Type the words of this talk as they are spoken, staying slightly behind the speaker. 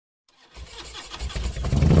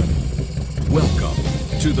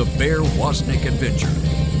to the Bear Woznick adventure.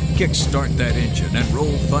 Kickstart that engine and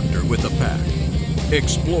roll thunder with the pack.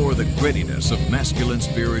 Explore the grittiness of masculine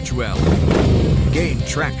spirituality. Gain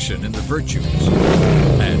traction in the virtues.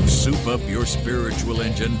 And soup up your spiritual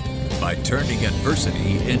engine by turning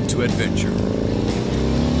adversity into adventure.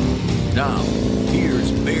 Now,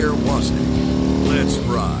 here's Bear Woznick. Let's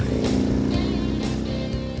ride.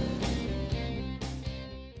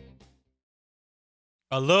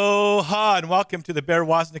 Aloha and welcome to the Bear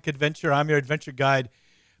Woznick Adventure. I'm your adventure guide,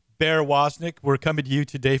 Bear Woznick. We're coming to you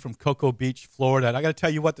today from Cocoa Beach, Florida. And I got to tell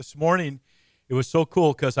you what, this morning, it was so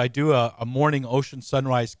cool because I do a morning ocean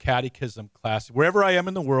sunrise catechism class. Wherever I am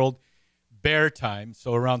in the world, bear time,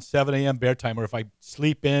 so around 7 a.m. bear time, or if I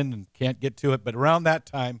sleep in and can't get to it, but around that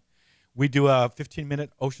time, we do a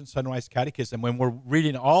 15-minute ocean sunrise catechism when we're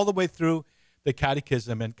reading all the way through the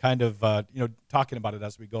catechism and kind of talking about it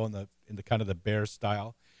as we go in the kind of the bear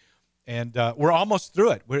style. And we're almost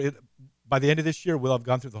through it. By the end of this year, we'll have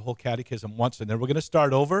gone through the whole catechism once, and then we're going to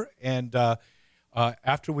start over. And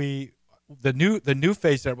after the new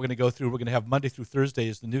phase that we're going to go through, we're going to have Monday through Thursday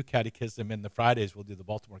is the new catechism, and the Fridays we'll do the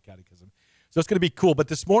Baltimore catechism. So it's going to be cool. But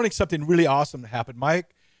this morning, something really awesome happened. My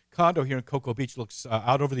condo here in Cocoa Beach looks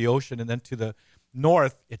out over the ocean, and then to the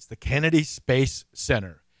north, it's the Kennedy Space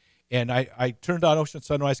Center. And I turned on Ocean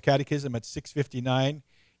Sunrise Catechism at 6:59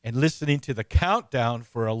 and listening to the countdown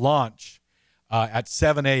for a launch at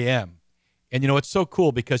 7 a.m. And, it's so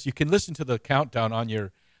cool because you can listen to the countdown on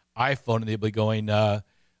your iPhone, and they'll be going,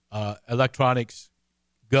 electronics,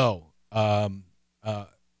 go,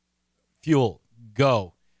 fuel,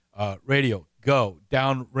 go, radio, go,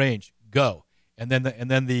 downrange, go. And then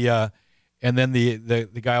the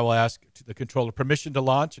guy will ask to the controller, permission to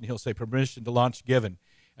launch, and he'll say, permission to launch given.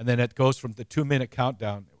 And then it goes from the 2-minute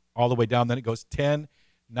countdown all the way down. Then it goes 10,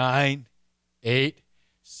 9, 8,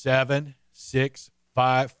 7, 6,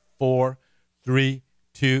 5, 4, 3,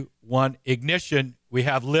 2, 1. Ignition. We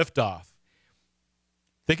have liftoff.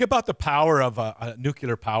 Think about the power of a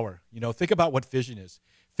nuclear power. Think about what fission is.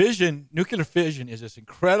 Nuclear fission is this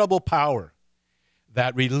incredible power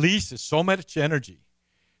that releases so much energy.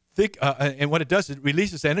 And what it does, it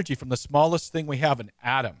releases energy from the smallest thing we have, an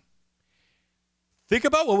atom. Think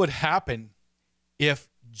about what would happen if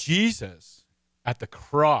Jesus at the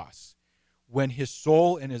cross, when his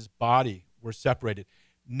soul and his body were separated,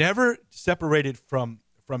 never separated from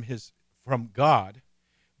God,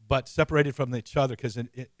 but separated from each other. Because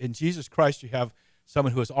in Jesus Christ, you have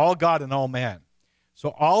someone who is all God and all man.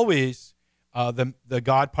 So always the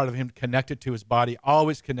God part of him connected to his body,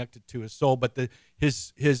 always connected to his soul, but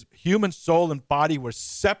his human soul and body were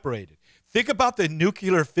separated. Think about the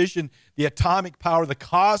nuclear fission, the atomic power, the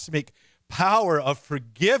cosmic power of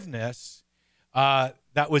forgiveness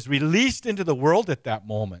that was released into the world at that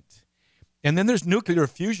moment. And then there's nuclear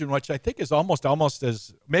fusion, which I think is almost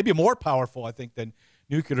as, maybe more powerful, I think, than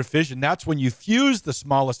nuclear fission. That's when you fuse the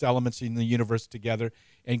smallest elements in the universe together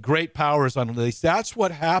and great power is unleashed. That's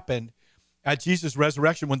what happened at Jesus'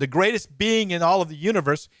 resurrection when the greatest being in all of the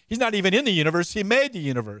universe, he's not even in the universe, he made the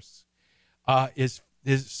universe,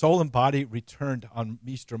 his soul and body returned on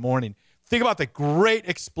Easter morning. Think about the great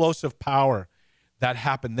explosive power that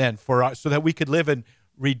happened then so that we could live in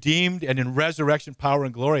redeemed and in resurrection power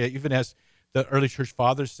and glory, even as the early church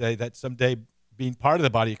fathers say that someday being part of the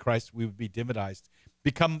body of Christ, we would be divinized,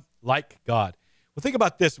 become like God. Well, think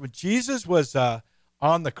about this. When Jesus was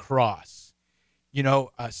on the cross,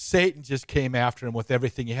 Satan just came after him with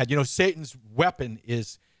everything he had. Satan's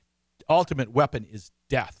ultimate weapon is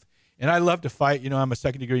death. And I love to fight. I'm a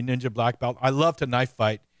second-degree ninja black belt. I love to knife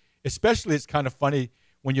fight. Especially it's kind of funny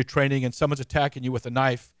when you're training and someone's attacking you with a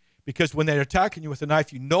knife, because when they're attacking you with a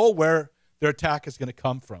knife, you know where their attack is going to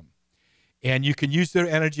come from. And you can use their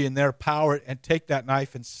energy and their power and take that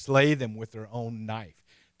knife and slay them with their own knife.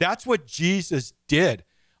 That's what Jesus did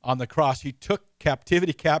on the cross. He took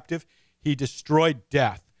captivity captive. He destroyed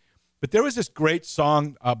death. But there was this great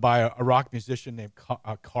song by a rock musician named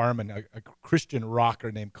Carmen, a Christian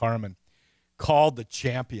rocker named Carmen, called The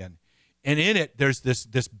Champion. And in it, there's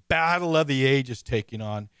this battle of the ages taking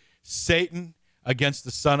on. Satan against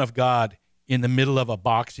the Son of God in the middle of a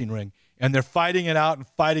boxing ring. And they're fighting it out and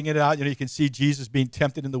fighting it out. You can see Jesus being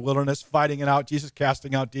tempted in the wilderness, fighting it out, Jesus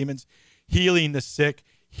casting out demons, healing the sick,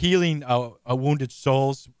 healing wounded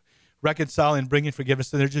souls, reconciling, bringing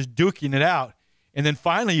forgiveness. And they're just duking it out. And then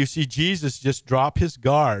finally you see Jesus just drop his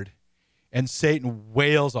guard and Satan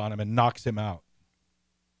wails on him and knocks him out.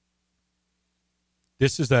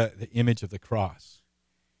 This is the image of the cross.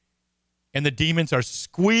 And the demons are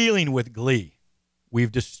squealing with glee.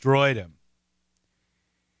 We've destroyed him.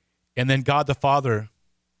 And then God the Father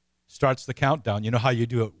starts the countdown. You know how you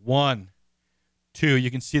do it? 1, 2. You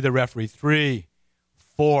can see the referee. 3,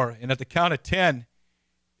 4. And at the count of 10,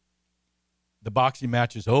 the boxing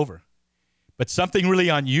match is over. But something really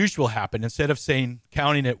unusual happened. Instead of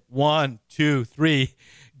counting it 1, 2, 3,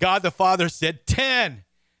 God the Father said 10,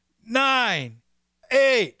 9,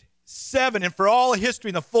 8, 7. And for all history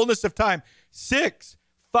in the fullness of time, 6,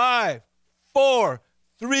 5, 4,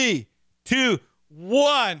 3, 2,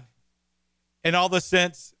 1. And all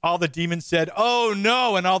the demons said, oh,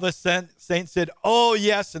 no. And all the saints said, oh,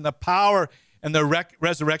 yes. And the power and the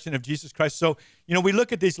resurrection of Jesus Christ. So, we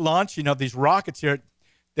look at these launching of these rockets here at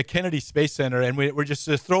the Kennedy Space Center, and we're just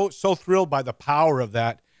so thrilled by the power of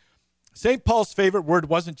that. St. Paul's favorite word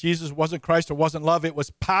wasn't Jesus, wasn't Christ, or wasn't love. It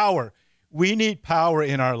was power. We need power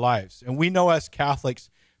in our lives. And we know as Catholics,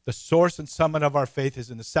 the source and summit of our faith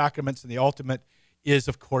is in the sacraments, and the ultimate is,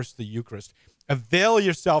 of course, the Eucharist. Avail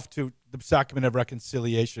yourself to the sacrament of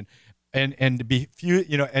reconciliation, and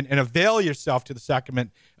avail yourself to the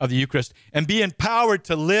sacrament of the Eucharist, and be empowered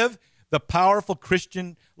to live the powerful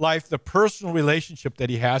Christian life, the personal relationship that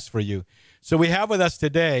he has for you. So we have with us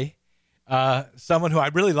today someone who I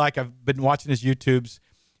really like. I've been watching his YouTubes,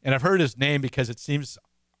 and I've heard his name because it seems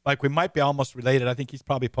like we might be almost related. I think he's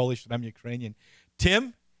probably Polish and I'm Ukrainian.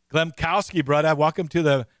 Tim Glemkowski, brother, welcome to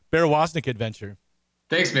the Bear Woznick adventure.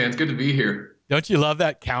 Thanks, man. It's good to be here. Don't you love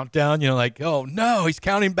that countdown? Like, oh, no, he's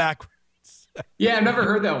counting backwards. Yeah, I've never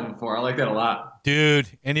heard that one before. I like that a lot. Dude,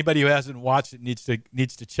 anybody who hasn't watched it needs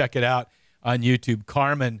to check it out on YouTube.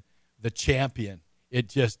 Carmen, the champion. It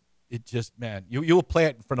just, man, you will play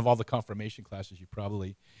it in front of all the confirmation classes you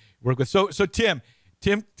probably work with. So Tim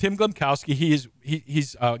Glemkowski,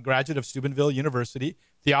 he's a graduate of Steubenville University,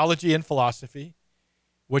 theology and philosophy,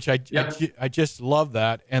 which I just love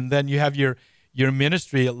that. And then you have your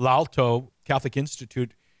ministry at L'Alto Catholic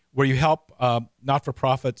Institute, where you help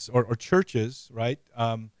not-for-profits or churches, right,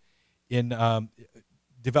 in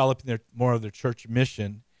developing more of their church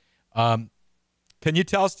mission. Can you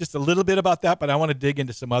tell us just a little bit about that? But I want to dig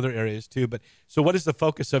into some other areas too. So what is the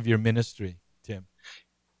focus of your ministry, Tim?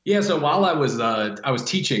 Yeah, so while I was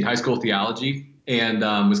teaching high school theology and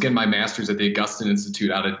was getting my master's at the Augustine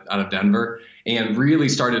Institute out of Denver, and really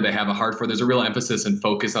started to have a heart for, there's a real emphasis and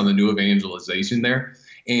focus on the new evangelization there.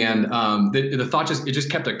 And the thought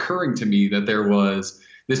just kept occurring to me that there was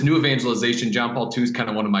this new evangelization. John Paul II is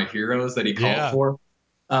kind of one of my heroes that he called for.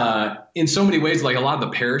 In so many ways, like a lot of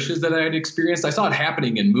the parishes that I had experienced, I saw it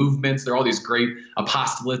happening in movements. There are all these great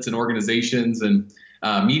apostolates and organizations and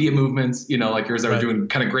media movements, like yours, that were doing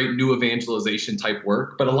kind of great new evangelization type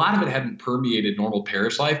work. But a lot of it hadn't permeated normal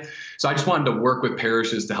parish life. So I just wanted to work with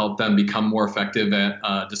parishes to help them become more effective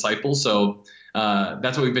at disciples. So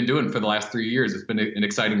that's what we've been doing for the last 3 years. It's been an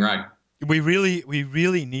exciting ride. We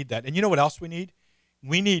really need that. And you know what else we need?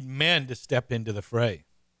 We need men to step into the fray.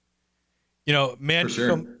 Men. For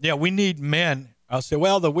sure. We need men. I'll say,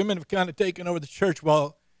 well, the women have kind of taken over the church.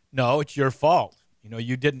 Well, no, it's your fault.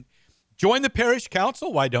 You didn't join the parish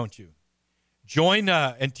council. Why don't you join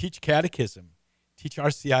and teach catechism, teach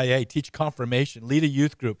RCIA, teach confirmation, lead a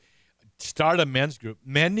youth group, start a men's group.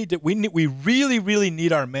 Men need to. We really, really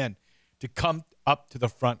need our men to come up to the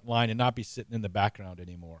front line and not be sitting in the background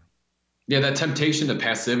anymore. Yeah, that temptation to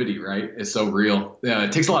passivity, right, is so real.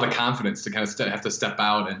 It takes a lot of confidence to kind of have to step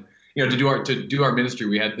out and to do our ministry.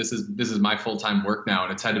 We had this is my full-time work now,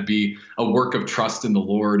 and it's had to be a work of trust in the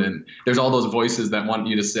Lord. And there's all those voices that want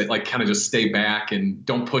you to say, like, kind of just stay back and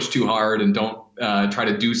don't push too hard and don't try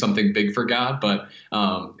to do something big for God. But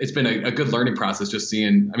it's been a good learning process, just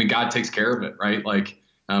seeing. I mean, God takes care of it, right? Like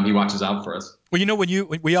He watches out for us. Well,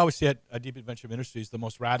 when we always say at Deep Adventure Ministries, the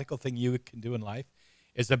most radical thing you can do in life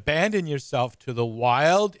is abandon yourself to the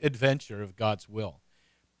wild adventure of God's will.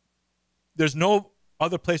 There's no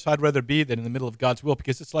other place I'd rather be than in the middle of God's will,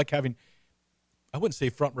 because it's like having, I wouldn't say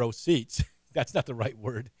front row seats. That's not the right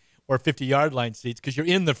word. Or 50-yard line seats, because you're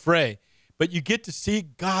in the fray. But you get to see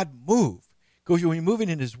God move. Because when you're moving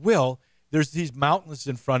in His will, there's these mountains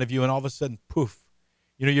in front of you, and all of a sudden, poof,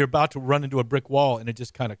 you're about to run into a brick wall, and it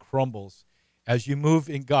just kind of crumbles as you move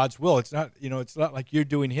in God's will. It's not, it's not like you're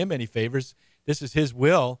doing Him any favors. This is His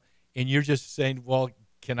will, and you're just saying, well,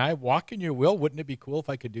 can I walk in your will? Wouldn't it be cool if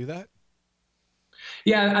I could do that?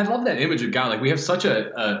 Yeah, I love that image of God. Like, we have such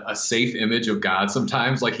a safe image of God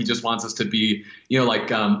sometimes. Like, He just wants us to be,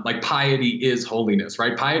 like piety is holiness,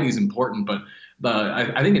 right? Piety is important, but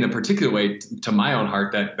I think in a particular way to my own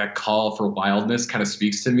heart, that call for wildness kind of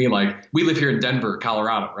speaks to me. Like, we live here in Denver,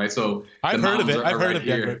 Colorado, right? So I've heard of it. I've heard of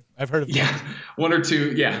Denver. I've heard of yeah, one or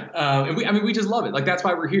two. Yeah. And we just love it. Like, that's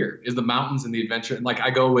why we're here, is the mountains and the adventure. And like, I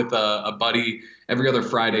go with a buddy every other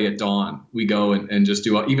Friday at dawn. We go and just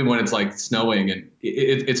do, even when it's like snowing. And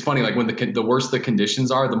it's funny, like when the worse the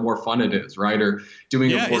conditions are, the more fun it is, right? Or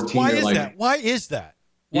doing a 14. Why is that? Why is that?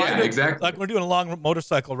 Exactly. Like, we're doing a long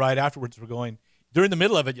motorcycle ride. Afterwards, we're going, during the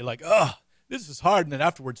middle of it, you're like, oh, this is hard. And then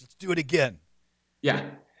afterwards, let's do it again. Yeah.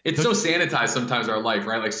 It's so sanitized sometimes, our life,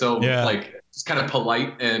 right? Like, so like just kind of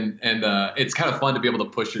polite, and it's kind of fun to be able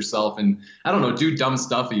to push yourself and, I don't know, do dumb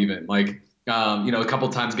stuff even. Like, a couple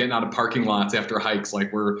of times getting out of parking lots after hikes,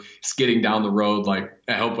 like we're skidding down the road. Like,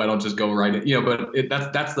 I hope I don't just go right in, but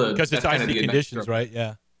that's because it's icy conditions, right?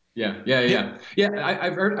 Yeah. I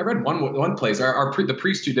read one place, the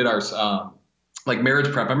priest who did our like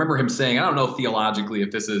marriage prep. I remember him saying, I don't know theologically if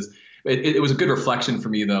this is, it was a good reflection for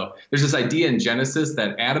me though. There's this idea in Genesis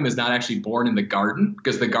that Adam is not actually born in the garden,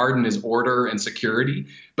 because the garden is order and security.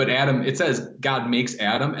 But Adam, it says God makes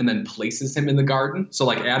Adam and then places him in the garden. So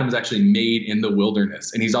like, Adam is actually made in the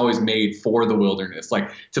wilderness, and he's always made for the wilderness, like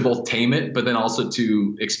to both tame it, but then also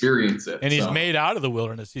to experience it. And he's made out of the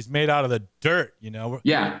wilderness. He's made out of the dirt,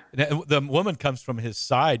 Yeah. The woman comes from his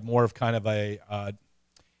side, more of kind of a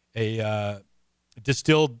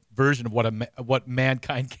distilled version of what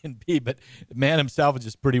mankind can be, but man himself is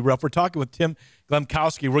just pretty rough. We're talking with Tim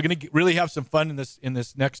Glemkowski. We're going to really have some fun in this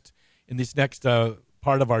next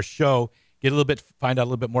part of our show. Find out a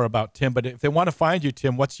little bit more about Tim. But if they want to find you,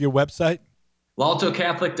 Tim, what's your website?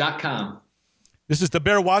 LaltoCatholic.com. This is the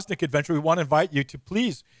Bear Woznick Adventure. We want to invite you to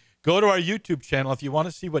please go to our YouTube channel. If you want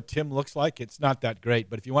to see what Tim looks like, it's not that great,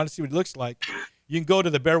 but if you want to see what he looks like, you can go to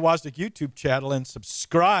the Bear Woznick YouTube channel and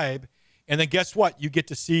subscribe. And then guess what? You get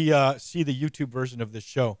to see the YouTube version of this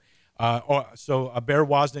show. So a Bear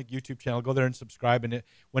Woznick YouTube channel. Go there and subscribe. And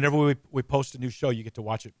whenever we post a new show, you get to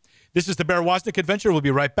watch it. This is the Bear Woznick Adventure. We'll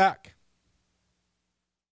be right back.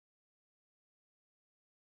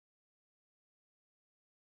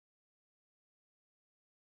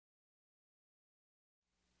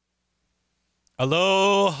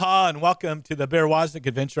 Aloha and welcome to the Bear Woznick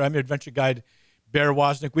Adventure. I'm your adventure guide, Bear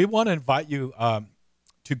Woznick. We want to invite you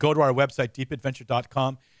to go to our website,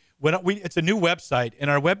 deepadventure.com. It's a new website, and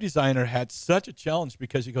our web designer had such a challenge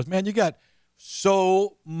because he goes, man, you got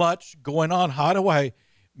so much going on. How do I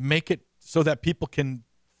make it so that people can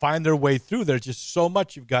find their way through? There's just so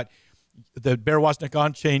much. You've got the Bear Woznick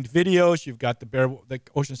On-Chain videos. You've got the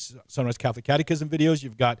Ocean Sunrise Catholic Catechism videos.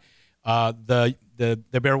 You've got the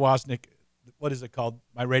Bear Woznick, what is it called?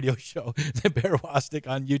 My radio show, the Bear Woznick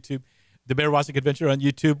on YouTube, the Bear Woznick Adventure on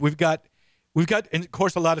YouTube. We've got, and of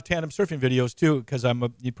course, a lot of tandem surfing videos too, because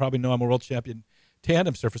you probably know I'm a world champion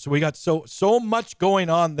tandem surfer. So we got so much going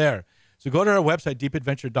on there. So go to our website,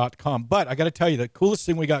 deepadventure.com. But I got to tell you, the coolest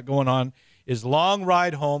thing we got going on is Long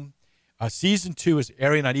Ride Home. Season 2 is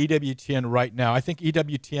airing on EWTN right now. I think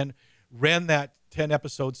EWTN ran that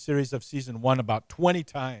 10-episode series of Season 1 about 20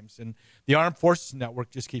 times. And the Armed Forces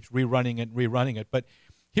Network just keeps rerunning it. But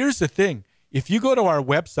here's the thing. If you go to our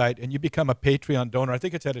website and you become a Patreon donor, I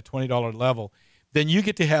think it's at a $20 level, then you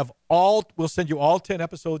get to have we'll send you all 10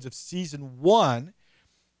 episodes of Season 1,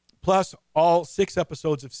 plus all 6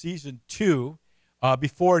 episodes of Season 2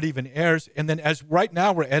 before it even airs. And then as right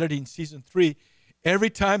now we're editing Season 3, every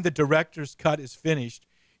time the director's cut is finished,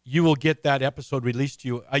 you will get that episode released to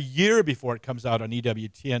you a year before it comes out on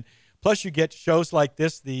EWTN. Plus you get shows like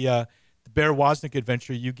this, the Bear Woznick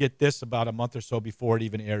Adventure. You get this about a month or so before it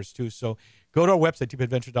even airs too. So go to our website,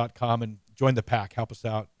 deepadventure.com, and join the pack. Help us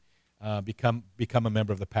out. Become a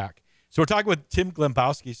member of the pack. So we're talking with Tim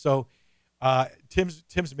Glemkowski. So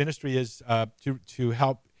Tim's ministry is to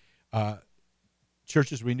help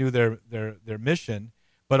churches renew their mission,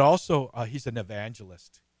 but also he's an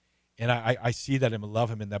evangelist, and I see that and love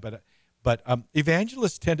him in that. But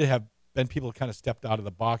evangelists tend to have been people who kind of stepped out of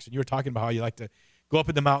the box. And you were talking about how you like to go up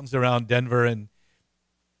in the mountains around Denver and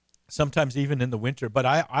sometimes even in the winter. But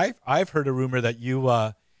I've heard a rumor that you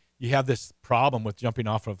have this problem with jumping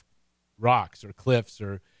off of rocks or cliffs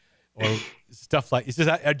or stuff like.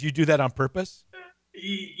 Do you do that on purpose?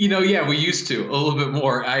 Yeah, we used to a little bit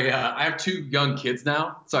more. I have 2 young kids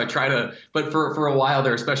now, so I try to. But for a while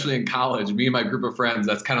there, especially in college, me and my group of friends,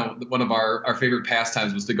 that's kind of one of our favorite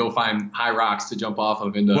pastimes was to go find high rocks to jump off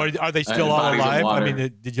of. Are they still all alive? I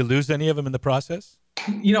mean, did you lose any of them in the process?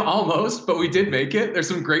 Almost, but we did make it. There's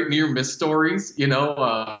some great near miss stories,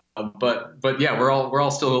 but yeah, we're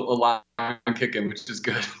all still alive and kicking, which is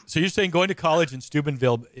good. So you're saying going to college in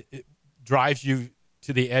Steubenville it drives you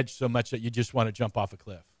to the edge so much that you just want to jump off a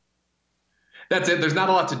cliff. That's it. There's not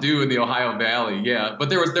a lot to do in the Ohio Valley, yeah. But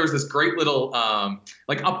there was this great little,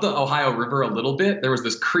 like up the Ohio River a little bit, there was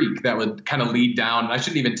this creek that would kind of lead down. And I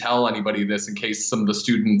shouldn't even tell anybody this in case some of the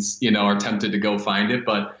students, are tempted to go find it.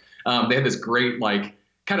 But they had this great, like,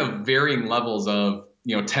 kind of varying levels of,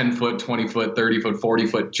 10 foot, 20 foot, 30 foot, 40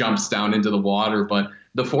 foot jumps down into the water. But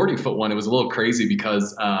the 40 foot one, it was a little crazy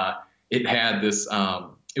because it had this,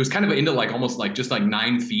 it was kind of into like almost like just like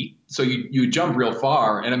 9 feet. So you jump real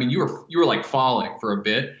far. And I mean, you were like falling for a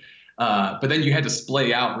bit. But then you had to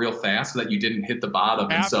splay out real fast so that you didn't hit the bottom.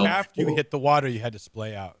 After you hit the water, you had to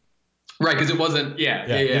splay out. Right. Because it wasn't, You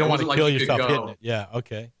don't want to kill yourself hitting it. Yeah.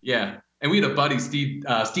 Okay. Yeah. And we had a buddy, Steve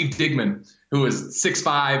Digman, who was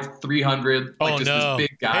 6'5", 300, this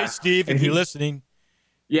big guy. Hey, Steve, if you're listening.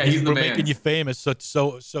 Yeah, he's the man. We're making you famous.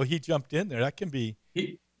 So he jumped in there. That can be.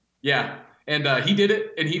 And he did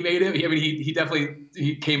it, and he made it. He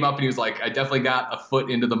definitely came up and he was like, I definitely got a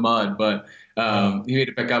foot into the mud, but he made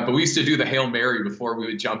it back up. But we used to do the Hail Mary before we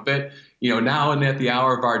would jump it. Now and at the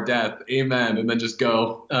hour of our death, amen, and then just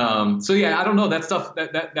go. So yeah, I don't know, that stuff.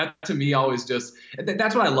 That to me always just.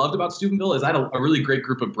 That's what I loved about Steubenville is I had a really great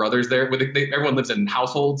group of brothers there. Everyone lives in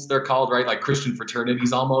households, they're called, right, like Christian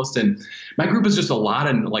fraternities almost. And my group is just a lot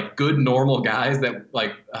of like good normal guys that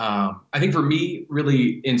like I think for me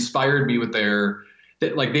really inspired me with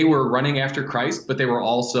they were running after Christ, but they were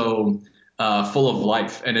also full of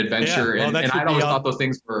life and adventure. Yeah, well, and I always thought those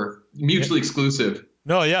things were mutually exclusive.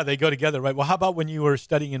 No, yeah, they go together, right? Well, how about when you were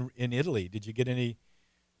studying in Italy? Did you get any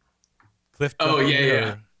cliff jumping? Oh,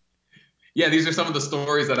 yeah. Yeah, these are some of the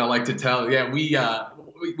stories that I like to tell. Yeah, we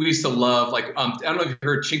used to love, like, I don't know if you've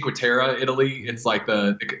heard Cinque Terre, Italy. It's like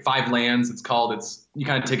the 5 lands, it's called. You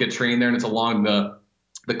kind of take a train there, and it's along the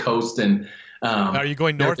coast. And are you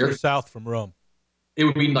going north or south from Rome? It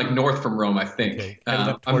would be like north from Rome, I think. Okay.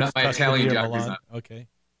 I'm not my Italian geography. Okay.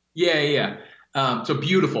 Yeah. So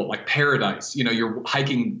beautiful, like paradise. You're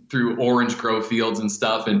hiking through orange grove fields and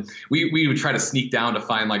stuff, and we would try to sneak down to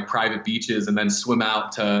find like private beaches and then swim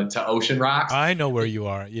out to ocean rocks. I know where you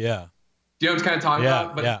are. Yeah. Do you know what I'm kind of talking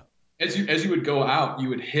about? But yeah. As you would go out, you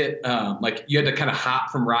would hit like you had to kind of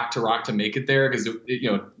hop from rock to rock to make it there because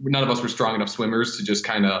none of us were strong enough swimmers to just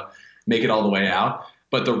kind of make it all the way out.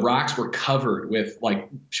 But the rocks were covered with like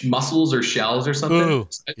mussels or shells or something. Ooh,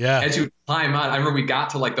 yeah. As you climb out, I remember we got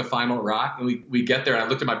to like the final rock and we get there and I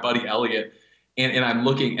looked at my buddy Elliot and I'm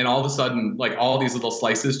looking and all of a sudden like all these little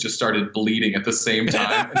slices just started bleeding at the same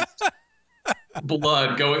time.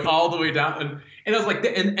 Blood going all the way down. And I was like,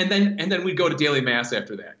 and then we'd go to daily mass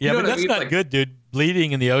after that. Yeah, but that's not good, dude.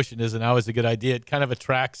 Bleeding in the ocean isn't always a good idea. It kind of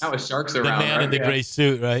attracts sharks the around, man in the gray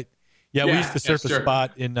suit, right? Yeah, we used to surf a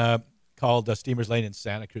spot in called Steamers Lane in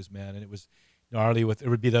Santa Cruz, man, and it was gnarly. It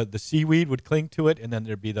would be the seaweed would cling to it, and then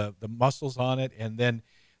there'd be the mussels on it, and then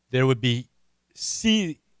there would be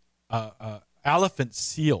elephant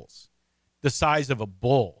seals the size of a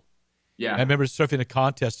bull. Yeah, I remember surfing a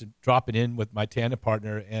contest and dropping in with my tandem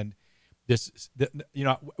partner, and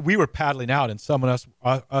we were paddling out, and someone else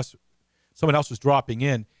was dropping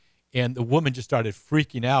in, and the woman just started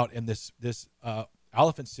freaking out, and this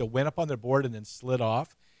elephant seal went up on their board and then slid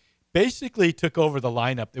off. Basically took over the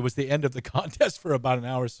lineup. It was the end of the contest for about an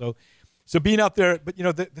hour or so. So being out there, but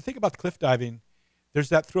the thing about cliff diving, there's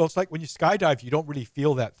that thrill. It's like when you skydive, you don't really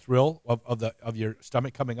feel that thrill of your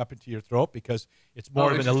stomach coming up into your throat because it's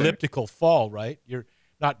more of an elliptical fall, right? You're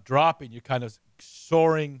not dropping, you're kind of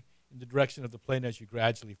soaring in the direction of the plane as you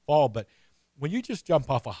gradually fall. But when you just jump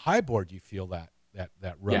off a high board, you feel that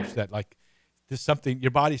rush, that like there's something,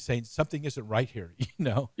 your body's saying something isn't right here,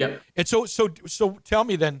 Yeah. And so tell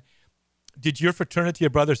me then, did your fraternity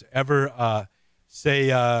of brothers ever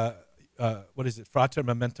say, what is it, frater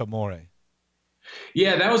memento mori?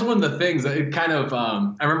 Yeah, that was one of the things that it kind of,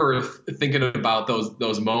 I remember thinking about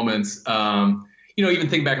those moments, even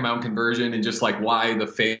thinking back in my own conversion and just like why the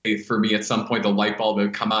faith for me at some point, the light bulb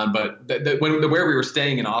would come on. But where we were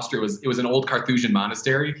staying in Austria it was an old Carthusian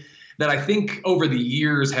monastery that I think over the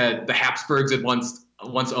years had the Habsburgs had once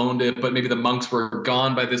owned it, but maybe the monks were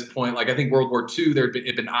gone by this point. Like I think World War II, it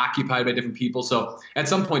had been occupied by different people. So at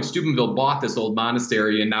some point, Steubenville bought this old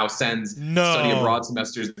monastery and now sends study abroad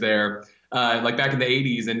semesters there. Like back in the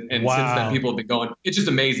 80s, and wow. Since then people have been going. It's just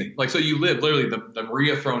amazing. Like so, you live literally the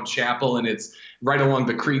Maria Throne Chapel, and it's right along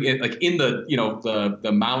the creek, like in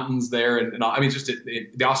the mountains there, and I mean, just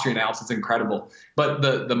the Austrian Alps. It's incredible. But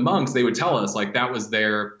the monks, they would tell us like that was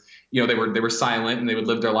their, they were silent and they would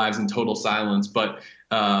live their lives in total silence. But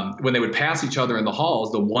when they would pass each other in the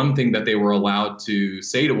halls, the one thing that they were allowed to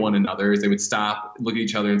say to one another is they would stop, look at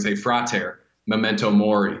each other, and say "frater." memento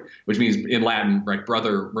mori, which means in Latin, right,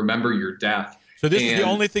 brother, remember your death. So this is the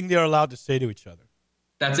only thing they're allowed to say to each other.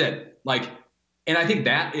 That's it. Like, and I think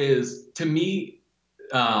that is, to me,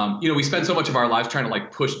 we spend so much of our lives trying to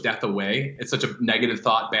like push death away. It's such a negative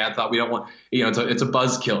thought, bad thought. We don't want, it's a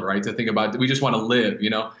buzzkill, right? To think about, we just want to live,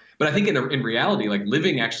 But I think in reality, like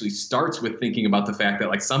living actually starts with thinking about the fact that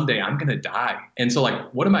like someday I'm going to die. And so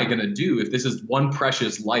like, what am I going to do if this is one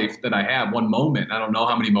precious life that I have, one moment? I don't know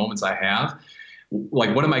how many moments I have.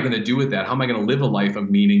 Like, what am I going to do with that? How am I going to live a life of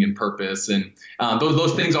meaning and purpose? And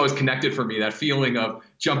those things always connected for me, that feeling of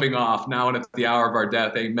jumping off now and it's the hour of our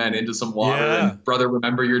death, amen, into some water, and brother,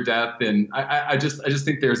 remember your death. And I just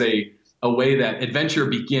think there's a way that adventure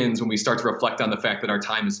begins when we start to reflect on the fact that our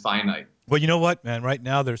time is finite. Well, you know what, man? Right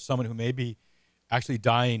now there's someone who may be actually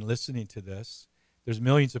dying listening to this. There's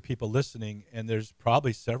millions of people listening, and there's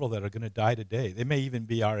probably several that are going to die today. They may even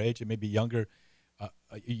be our age, and maybe younger,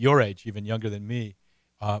 your age, even younger than me.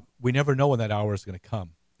 We never know when that hour is going to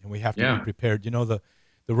come, and we have to be prepared. The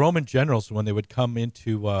Roman generals, when they would come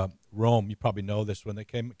into Rome, you probably know this, when they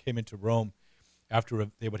came into Rome,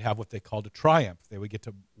 they would have what they called a triumph. They would get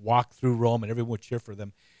to walk through Rome, and everyone would cheer for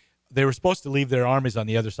them. They were supposed to leave their armies on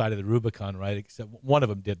the other side of the Rubicon, right? Except one of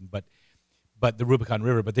them didn't, but the Rubicon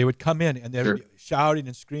River. But they would come in, and they would be shouting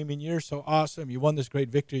and screaming, "You're so awesome! You won this great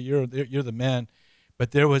victory! You're the man!"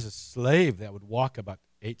 But there was a slave that would walk about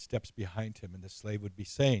 8 steps behind him, and the slave would be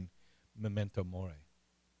saying, "Memento mori."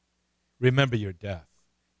 Remember your death.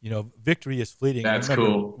 Victory is fleeting. That's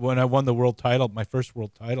cool. When I won the world title, my first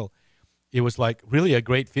world title, it was like really a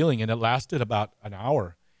great feeling, and it lasted about an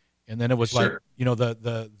hour. And then it was like,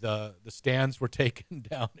 the stands were taken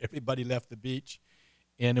down. Everybody left the beach.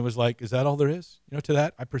 And it was like, is that all there is? To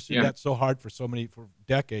that? I pursued that so hard for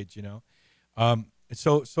decades,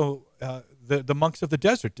 So the monks of the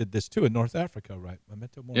desert did this too in North Africa, right?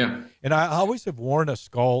 Memento mori. Yeah. And I always have worn a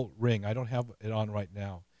skull ring. I don't have it on right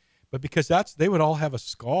now. But because they would all have a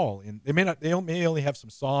skull. They may only have some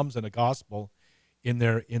psalms and a gospel in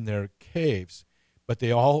their caves, but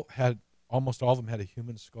they almost all of them had a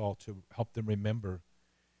human skull to help them remember.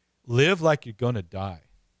 Live like you're going to die.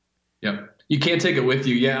 Yeah. You can't take it with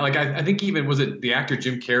you. Yeah. Like I think even, was it the actor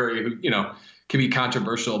Jim Carrey, who, can be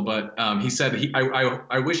controversial, but he said,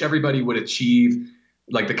 I wish everybody would achieve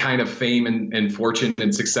like the kind of fame and fortune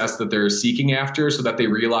and success that they're seeking after, so that they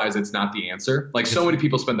realize it's not the answer. Like so many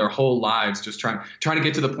people spend their whole lives just trying to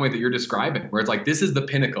get to the point that you're describing, where it's like, this is the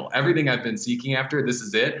pinnacle. Everything I've been seeking after, this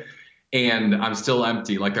is it. And I'm still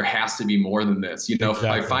empty. Like there has to be more than this. Exactly.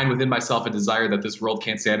 If I find within myself a desire that this world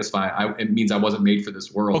can't satisfy, it means I wasn't made for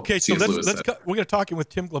this world. Okay, so we're going to talk with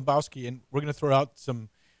Tim Glemkowski, and we're going to throw out some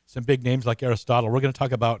big names like Aristotle. We're going to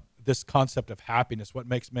talk about this concept of happiness. What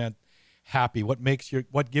makes man happy? What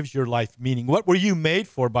gives your life meaning? What were you made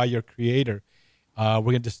for by your Creator? We're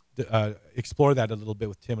going to just explore that a little bit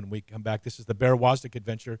with Tim when we come back. This is the Bear Woznick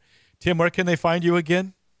Adventure. Tim, where can they find you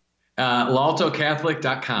again?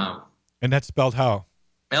 LAltoCatholic.com. And that's spelled how?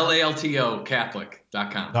 LALTO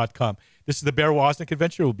Catholic.com. This is the Bear Woznick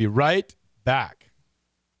Adventure. We'll be right back.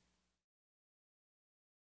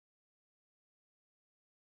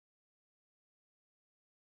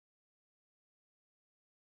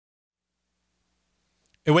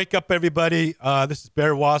 Hey, wake up, everybody. This is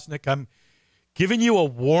Bear Woznick. I'm giving you a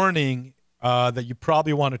warning that you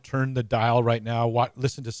probably want to turn the dial right now,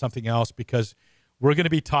 listen to something else, because we're going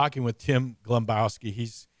to be talking with Tim Glemkowski.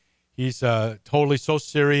 He's totally so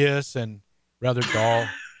serious and rather dull,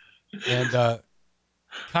 and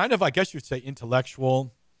kind of, I guess you'd say,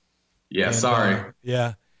 intellectual. Yeah, and, sorry.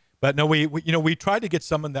 Yeah, but no, we tried to get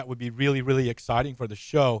someone that would be really, really exciting for the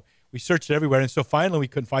show. We searched everywhere, and so finally we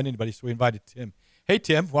couldn't find anybody, so we invited Tim. Hey,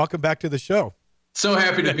 Tim, welcome back to the show. So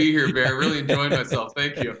happy to be here, Bear. Really enjoying myself.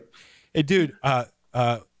 Thank you. Hey, dude.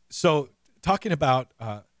 So talking about,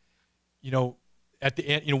 at the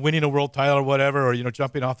end, winning a world title or whatever, or,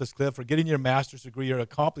 jumping off this cliff or getting your master's degree, you're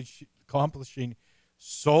accomplishing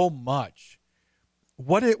so much.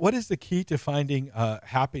 What is the key to finding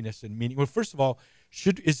happiness and meaning? Well, first of all,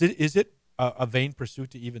 is it a vain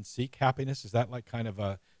pursuit to even seek happiness? Is that like kind of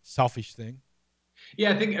a selfish thing?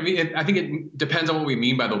 Yeah, I think it depends on what we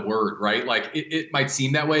mean by the word, right? Like it might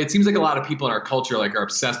seem that way. It seems like a lot of people in our culture are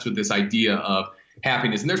obsessed with this idea of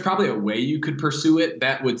happiness. And there's probably a way you could pursue it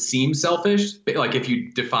that would seem selfish, like if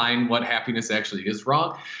you define what happiness actually is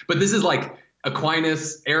wrong. But this is like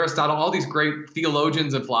Aquinas, Aristotle, all these great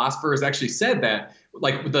theologians and philosophers actually said that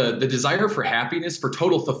like the desire for happiness, for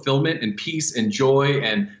total fulfillment and peace and joy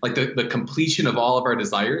and like the completion of all of our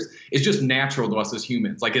desires is just natural to us as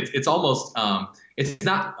humans. Like it's almost it's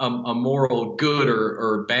not a moral good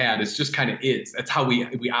or bad. It's just kind of is. That's how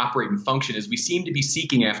we operate and function, is we seem to be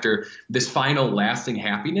seeking after this final lasting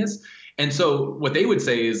happiness. And so what they would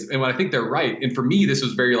say is, and what I think they're right, and for me, this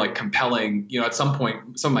was very like compelling, at some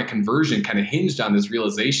point, some of my conversion kind of hinged on this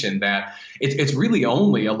realization that it's really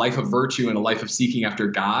only a life of virtue and a life of seeking after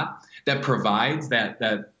God that provides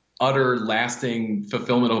that utter lasting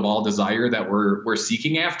fulfillment of all desire that we're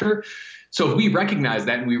seeking after. So if we recognize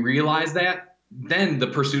that and we realize that, then the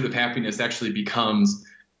pursuit of happiness actually becomes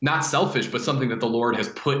not selfish, but something that the Lord has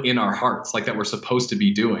put in our hearts, like that we're supposed to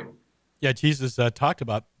be doing. Yeah, Jesus talked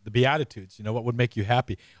about the Beatitudes, what would make you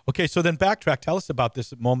happy. Okay, so then backtrack. Tell us about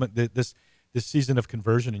this moment, this season of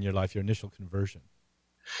conversion in your life, your initial conversion.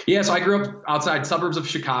 Yeah, so I grew up outside suburbs of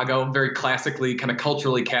Chicago, very classically, kind of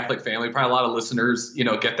culturally Catholic family. Probably a lot of listeners,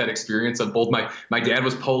 get that experience of both. My dad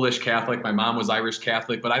was Polish Catholic, my mom was Irish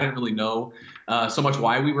Catholic, but I didn't really know so much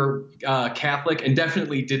why we were Catholic, and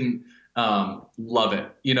definitely didn't love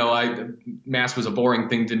it. Mass was a boring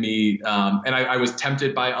thing to me, and I was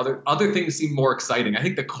tempted by other things seemed more exciting. I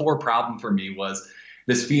think the core problem for me was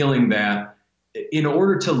this feeling that in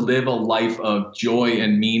order to live a life of joy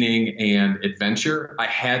and meaning and adventure, I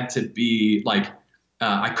had to be like,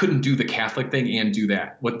 I couldn't do the Catholic thing and do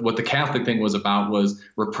that. What the Catholic thing was about was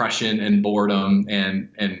repression and boredom and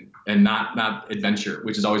not adventure,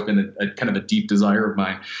 which has always been a kind of a deep desire of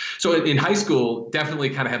mine. So in high school, definitely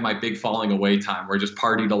kind of had my big falling away time where I just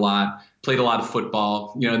partied a lot, played a lot of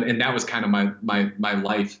football, and that was kind of my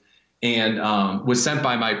life, and was sent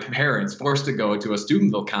by my parents, forced to go to a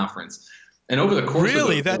Steubenville conference. And over the course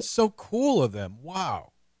of that's so cool of them.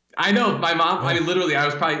 Wow. I know my mom, I mean, literally, I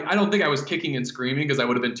don't think I was kicking and screaming because I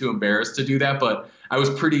would have been too embarrassed to do that, but I was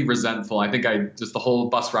pretty resentful. I think just the whole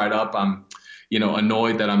bus ride up, I'm,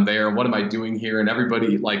 annoyed that I'm there. What am I doing here? And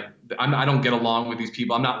everybody, like, I don't get along with these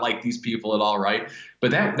people. I'm not like these people at all, right?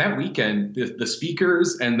 But that weekend, the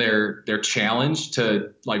speakers and their challenge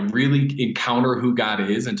to like really encounter who God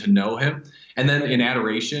is and to know him, and then in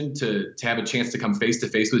adoration to have a chance to come face to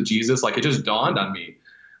face with Jesus, like it just dawned on me,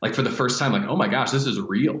 like for the first time, like, oh my gosh, this is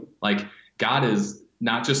real. Like God is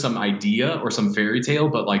not just some idea or some fairy tale,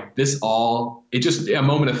 but like it's just a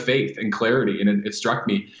moment of faith and clarity. And it struck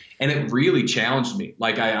me, and it really challenged me.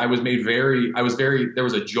 Like there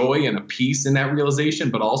was a joy and a peace in that realization,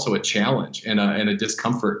 but also a challenge and a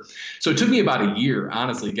discomfort. So it took me about a year,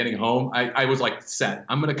 honestly, getting home. I was like set,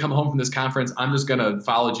 I'm going to come home from this conference. I'm just going to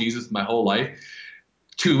follow Jesus my whole life.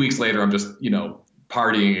 2 weeks later, I'm just,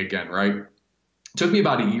 partying again. Right. It took me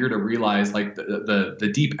about a year to realize like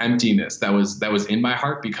the deep emptiness that was in my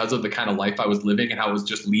heart because of the kind of life I was living and how it was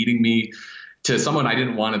just leading me to someone I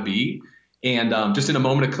didn't want to be. And just in a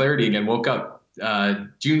moment of clarity again, woke up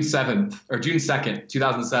June 2nd,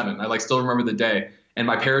 2007. I still remember the day. And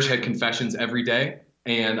my parish had confessions every day.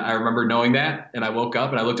 And I remember knowing that. And I woke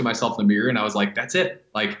up and I looked at myself in the mirror and I was like, that's it.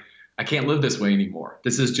 Like, I can't live this way anymore.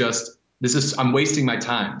 I'm wasting my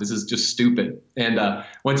time. This is just stupid. And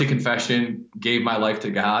went to confession, gave my life to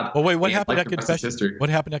God. Well, wait, what happened at confession? What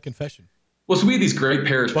happened at confession? Well, so we had these great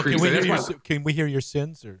parish priests. Can we hear your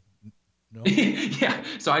sins or no? Yeah.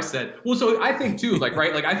 So I said, well, so I think too, like,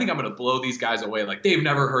 right. Like, I think I'm going to blow these guys away. Like, they've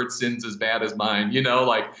never heard sins as bad as mine,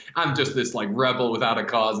 like I'm just this like rebel without a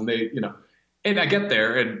cause. And and I get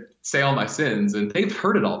there and say all my sins and they've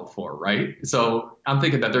heard it all before. Right. So I'm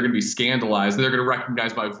thinking that they're going to be scandalized. They're going to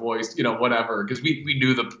recognize my voice, whatever. Cause we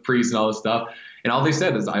knew the priest and all this stuff. And all they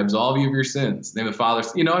said is, I absolve you of your sins. In the name of the Father,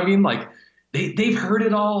 what I mean? Like they've heard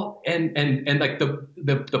it all. And like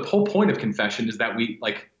the whole point of confession is that we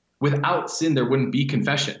like, without sin, there wouldn't be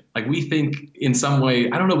confession. Like we think in some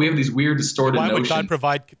way, I don't know, we have these weird distorted notions. Why would God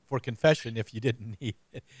provide for confession if you didn't need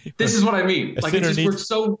it? This is what I mean. Like we're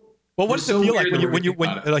so. Well, what does it feel like when you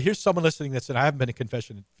here's someone listening that said, I haven't been to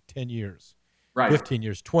confession in 10 years, right. 15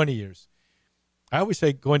 years, 20 years. I always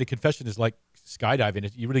say going to confession is like skydiving.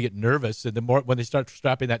 You really get nervous, and the more when they start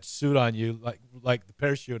strapping that suit on you, like the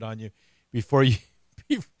parachute on you, before you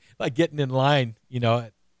like getting in line,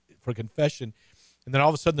 for confession. And then all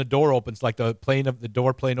of a sudden the door opens, like the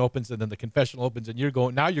door plane opens, and then the confessional opens, and you're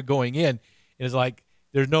going in, and it's like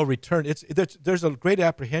there's no return. There's a great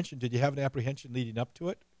apprehension. Did you have an apprehension leading up to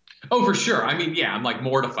it? Oh, for sure. I mean, yeah, I'm like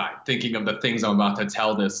mortified thinking of the things I'm about to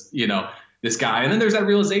tell this guy. And then there's that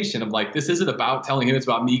realization of like, this isn't about telling him, it's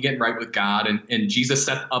about me getting right with God. And Jesus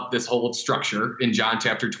set up this whole structure in John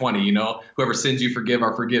chapter 20, whoever sins you forgive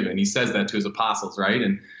are forgiven. He says that to his apostles, right?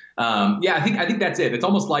 And I think that's it. It's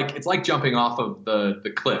almost like it's like jumping off of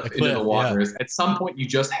the cliff into the water. Yeah. At some point, you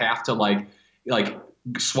just have to like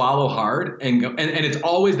swallow hard and go. And it's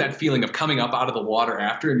always that feeling of coming up out of the water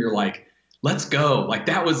after, and you're like, let's go. Like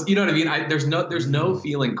that was, you know what I mean? There's no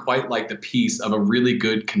feeling quite like the peace of a really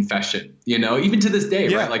good confession, you know, even to this day,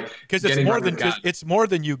 right? Like, because it's more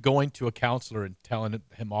than you going to a counselor and telling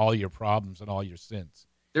him all your problems and all your sins.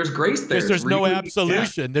 There's grace there. Because there's no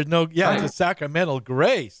absolution. There's no, Right. It's a sacramental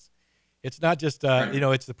grace. It's not just, Right.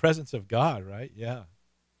 it's the presence of God, right? Yeah.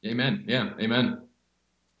 Amen. Yeah. Amen.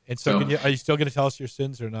 And so, are you still going to tell us your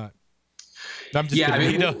sins or not? No, I'm just kidding. I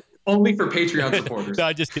mean, only for Patreon supporters. No,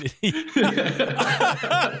 I'm just kidding.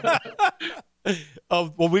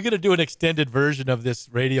 Well, we're going to do an extended version of this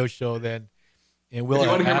radio show then. And we'll if you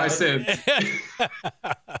want to hear my sins.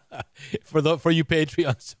 for you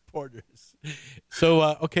Patreon supporters. So,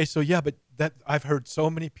 okay. So yeah, but I've heard so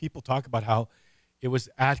many people talk about how it was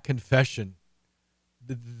at confession.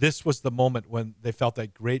 This was the moment when they felt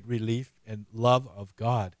that great relief and love of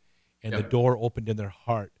God, and the door opened in their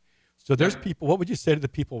heart. So there's people. What would you say to the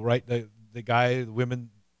people, right? The guy, the women,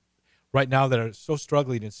 right now that are so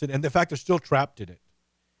struggling in sin, and in fact they're still trapped in it.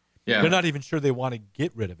 Yeah, they're not even sure they want to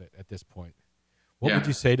get rid of it at this point. What would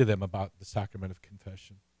you say to them about the sacrament of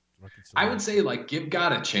confession? I would say, like, give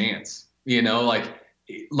God a chance. You know, like,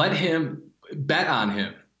 let him bet on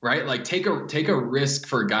him. Right? Like take a risk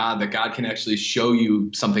for God, that God can actually show you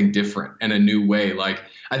something different and a new way. Like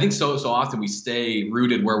I think so often we stay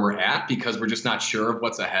rooted where we're at because we're just not sure of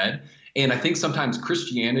what's ahead. And I think sometimes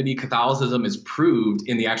Christianity, Catholicism is proved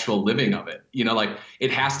in the actual living of it. You know, like it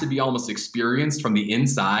has to be almost experienced from the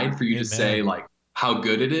inside for you to say like how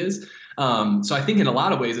good it is. So I think in a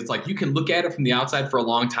lot of ways, it's like you can look at it from the outside for a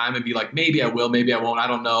long time and be like, maybe I will, maybe I won't. I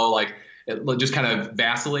don't know. Like, it just kind of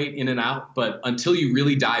vacillate in and out. But until you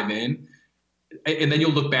really dive in, and then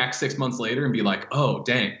you'll look back 6 months later and be like, oh,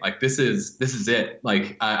 dang, like this is it.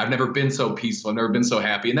 Like I've never been so peaceful. I've never been so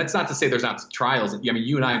happy. And that's not to say there's not trials. I mean,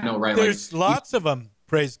 you and I know, right? There's lots of them.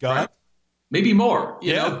 Praise God. Right? Maybe more,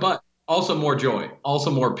 you know, but also more joy,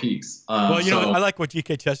 also more peace. Well, you know, I like what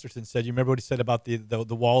G.K. Chesterton said. You remember what he said about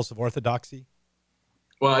the walls of orthodoxy?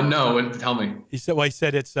 Well, no, tell me. He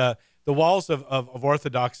said it's the walls of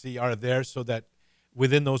orthodoxy are there so that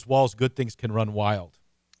within those walls, good things can run wild.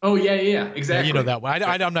 Oh, yeah, exactly. And you know that one.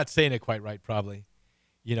 I'm not saying it quite right, probably.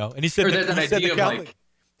 You know, and he said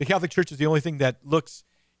the Catholic Church is the only thing that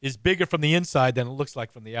is bigger from the inside than it looks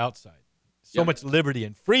like from the outside. So much liberty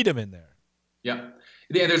and freedom in there. Yeah.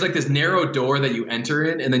 Yeah, there's like this narrow door that you enter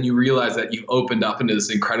in, and then you realize that you've opened up into this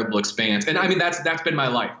incredible expanse. And I mean, that's been my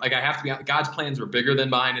life. Like I have to be, God's plans were bigger than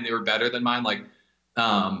mine and they were better than mine. Like,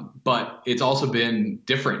 but it's also been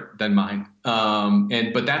different than mine.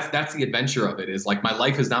 But that's the adventure of it, is like my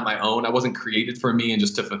life is not my own. I wasn't created for me and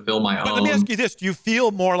just to fulfill my own. But let me ask you this. Do you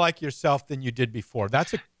feel more like yourself than you did before? I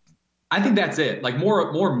think that's it. Like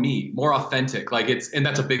more me, more authentic. Like and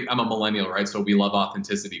that's I'm a millennial, right? So we love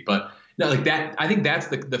authenticity, but no, like that, I think that's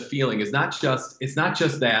the feeling. It's not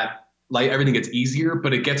just that like everything gets easier,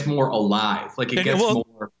 but it gets more alive. Like it gets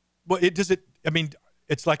more. Well, I mean,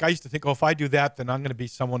 it's like I used to think, oh, if I do that, then I'm going to be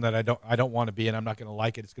someone that I don't want to be, and I'm not going to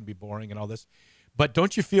like it. It's going to be boring and all this. But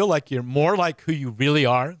don't you feel like you're more like who you really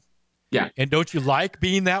are? Yeah. And don't you like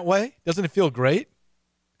being that way? Doesn't it feel great?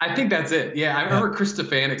 I think that's it. Yeah. I remember Chris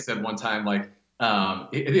Stefanik said one time, like, and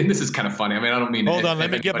this is kind of funny. I mean, I don't mean Hold on.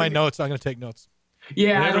 Let me get my notes. I'm going to take notes.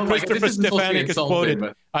 Yeah. Whenever Christopher Stefanik is quoted,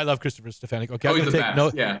 but I love Christopher Stefanik. Okay. I'm going to take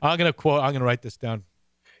notes. Yeah. I'm going to write this down.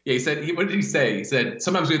 Yeah, he said, what did he say? He said,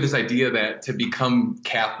 sometimes we have this idea that to become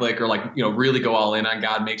Catholic or like, you know, really go all in on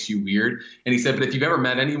God makes you weird. And he said, but if you've ever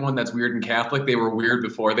met anyone that's weird and Catholic, they were weird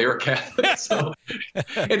before they were Catholic. So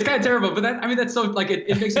it's kind of terrible. But that's so like,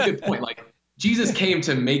 it makes a good point. Like Jesus came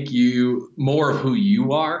to make you more of who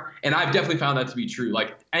you are. And I've definitely found that to be true.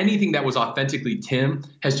 Like anything that was authentically Tim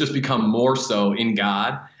has just become more so in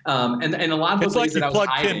God. And a lot of the ways that I was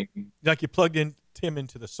hiding. Like you plugged in Tim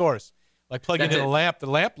into the source. Like plugging in a lamp. The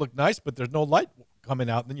lamp looked nice, but there's no light coming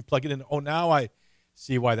out. And then you plug it in. Oh, now I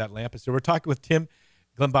see why that lamp is there. We're talking with Tim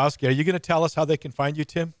Glemkowski. Are you going to tell us how they can find you,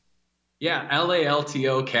 Tim? Yeah,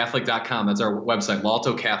 LALTOcatholic.com. That's our website,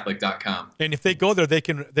 laltocatholic.com. And if they go there, they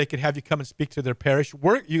can have you come and speak to their parish.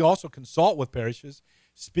 You also consult with parishes,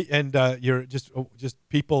 and you're just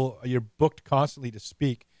people. You're booked constantly to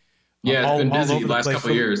speak. Yeah, it's been busy the last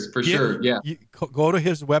couple of years, for sure. Yeah. Go to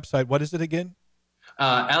his website. What is it again?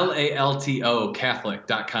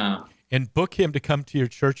 LALTOcatholic.com. And book him to come to your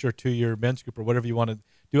church or to your men's group or whatever you want to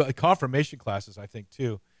do. Confirmation classes, I think,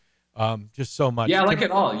 too. Just so much. Yeah, I like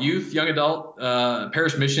it all. Youth, young adult,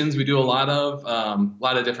 parish missions. We do a lot of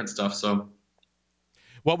different stuff. So,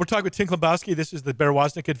 well, we're talking with Tim Glemkowski. This is the Bear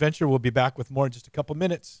Woznick Adventure. We'll be back with more in just a couple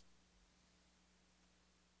minutes.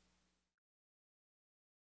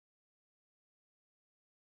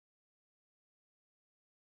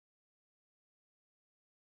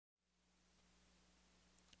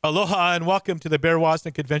 Aloha and welcome to the Bear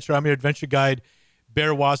Woznick Adventure. I'm your adventure guide,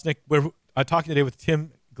 Bear Woznick. We're talking today with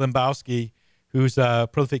Tim Glemkowski, who's a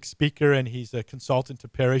prolific speaker and he's a consultant to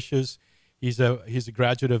parishes. He's a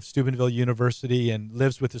graduate of Steubenville University and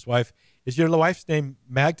lives with his wife. Is your wife's name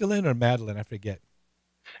Magdalene or Madeline? I forget.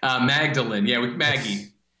 Magdalene, yeah, with Maggie.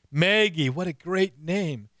 Maggie, what a great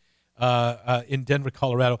name in Denver,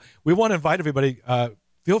 Colorado. We want to invite everybody.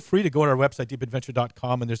 Feel free to go to our website,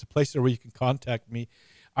 deepadventure.com, and there's a place there where you can contact me.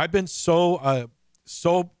 I've been so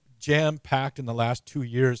jam-packed in the last 2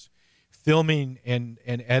 years filming and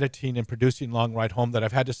editing and producing Long Ride Home that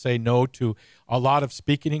I've had to say no to a lot of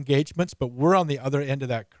speaking engagements, but we're on the other end of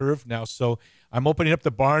that curve now. So I'm opening up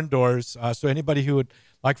the barn doors. So anybody who would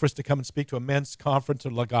like for us to come and speak to a men's conference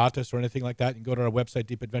or Legatus or anything like that, you can go to our website,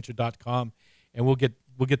 deepadventure.com, and we'll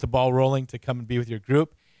get the ball rolling to come and be with your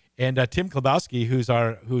group. And Tim Glemkowski,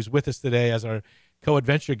 who's with us today as our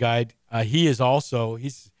co-adventure guide, he's a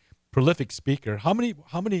prolific speaker. How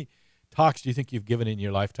many talks do you think you've given in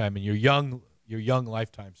your lifetime, in your young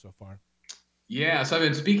lifetime so far? Yeah, so I've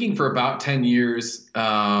been speaking for about 10 years.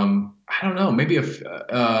 I don't know, maybe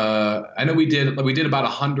I know we did about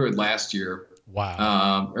 100 last year.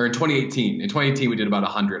 Wow. Or in 2018. In 2018 we did about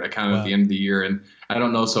 100. I counted at the end of the year, and I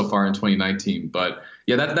don't know so far in 2019, but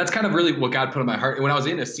yeah, that's kind of really what God put in my heart. And when I was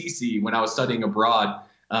in Assisi, when I was studying abroad,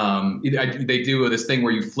 they do this thing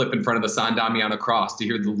where you flip in front of the San Damiano cross to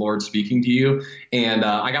hear the Lord speaking to you. And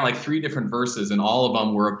I got like 3 different verses, and all of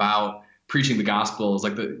them were about preaching the gospel. It was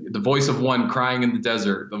like the voice of one crying in the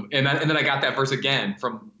desert. And then I got that verse again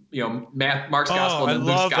from Mark's gospel and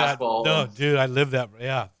Luke's gospel. No, dude, I live that.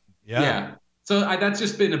 Yeah. So that's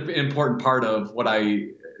just been an important part of what I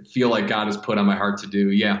feel like God has put on my heart to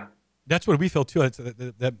do. Yeah. That's what we feel too. It's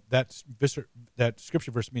that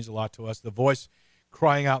scripture verse means a lot to us. The voice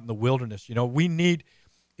crying out in the wilderness. We need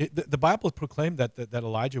it. The Bible proclaimed that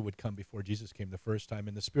Elijah would come before Jesus came the first time,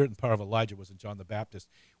 and the spirit and power of Elijah was in John the Baptist.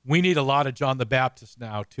 We need a lot of John the Baptist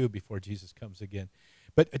now too before Jesus comes again.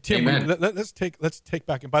 But Tim, let's take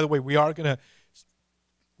back. And by the way, we are gonna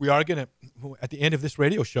at the end of this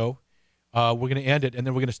radio show, we're gonna end it, and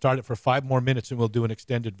then we're gonna start it for 5 more minutes, and we'll do an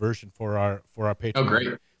extended version for our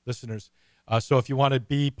Patreon listeners. So if you want to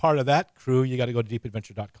be part of that crew, you got to go to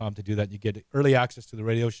deepadventure.com to do that. You get early access to the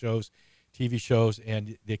radio shows, TV shows,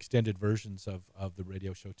 and the extended versions of the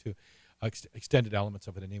radio show too, extended elements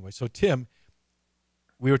of it anyway. So Tim,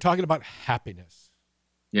 we were talking about happiness.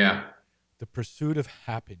 Yeah. The pursuit of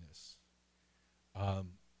happiness,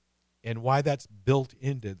 and why that's built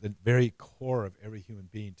into the very core of every human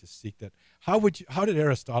being to seek that. How did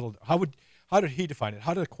Aristotle? How did he define it?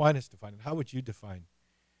 How did Aquinas define it? How would you define?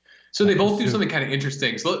 So they both do something kind of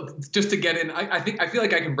interesting. So just to get in, I feel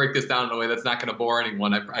like I can break this down in a way that's not going to bore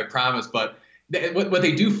anyone. I promise. But what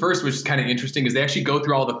they do first, which is kind of interesting, is they actually go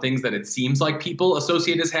through all the things that it seems like people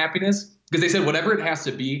associate as happiness. Because they said whatever it has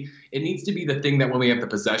to be, it needs to be the thing that when we have the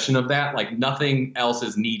possession of that, like nothing else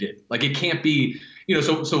is needed. Like it can't be,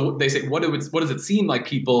 so they say, what does it seem like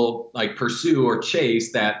people like pursue or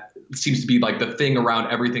chase that seems to be like the thing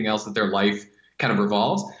around everything else that their life kind of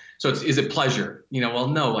revolves? So is it pleasure? Well,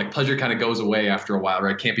 no, like pleasure kind of goes away after a while,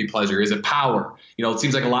 right? It can't be pleasure. Is it power? It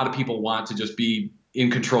seems like a lot of people want to just be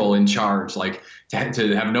in control, in charge, like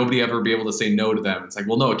to have nobody ever be able to say no to them. It's like,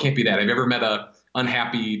 well, no, it can't be that. Have you ever met a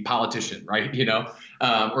unhappy politician, right?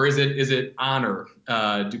 Or is it honor,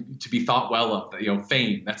 to be thought well of,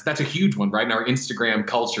 fame? That's a huge one, right? In our Instagram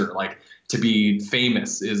culture, like to be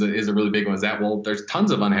famous is a really big one. Is that, well, there's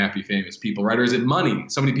tons of unhappy famous people, right? Or is it money?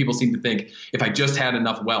 So many people seem to think if I just had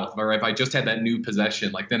enough wealth, or if I just had that new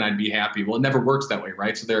possession, like then I'd be happy. Well, it never works that way,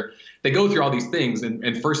 right? So they go through all these things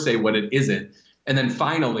and first say what it isn't. And then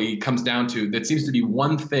finally comes down to that seems to be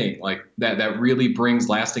one thing like that really brings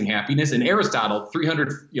lasting happiness. And Aristotle,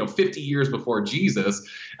 350 years before Jesus,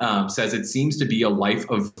 says it seems to be a life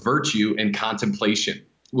of virtue and contemplation,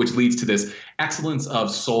 which leads to this excellence of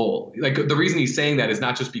soul. Like the reason he's saying that is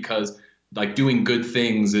not just because like doing good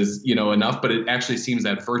things is, enough, but it actually seems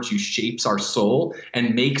that virtue shapes our soul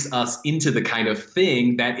and makes us into the kind of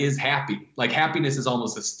thing that is happy. Like happiness is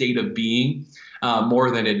almost a state of being, more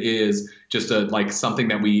than it is just like something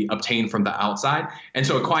that we obtain from the outside. And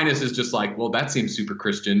so Aquinas is just like, well, that seems super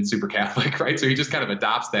Christian, super Catholic, right? So he just kind of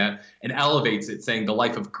adopts that and elevates it, saying the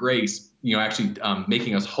life of grace, actually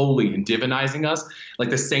making us holy and divinizing us. Like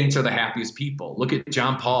the saints are the happiest people. Look at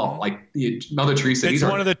John Paul, like Mother Teresa. It's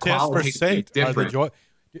one of the tests for saint.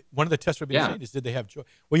 One of the tests for being a saint is, did they have joy?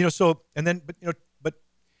 Well, but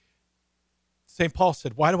St. Paul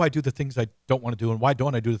said, why do I do the things I don't want to do, and why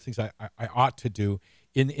don't I do the things I ought to do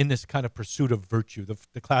in this kind of pursuit of virtue,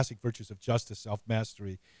 the classic virtues of justice,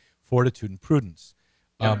 self-mastery, fortitude, and prudence.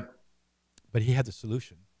 Yep. But he had the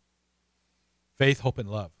solution. Faith, hope, and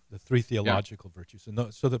love, the three theological virtues.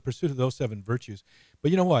 And so the pursuit of those 7 virtues.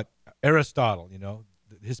 But you know what? Aristotle,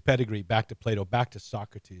 his pedigree, back to Plato, back to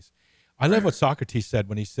Socrates. I love what Socrates said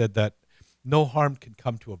when he said that no harm can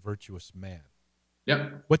come to a virtuous man.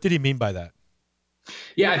 Yep. What did he mean by that?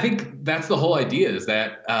 Yeah, I think that's the whole idea, is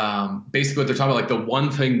that basically what they're talking about, like the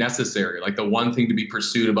one thing necessary, like the one thing to be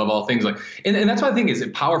pursued above all things. And that's what I think is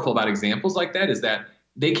powerful about examples like that, is that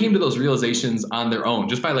they came to those realizations on their own,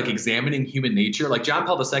 just by like examining human nature. Like John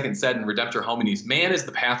Paul II said in Redemptor Hominis, man is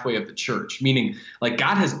the pathway of the church, meaning like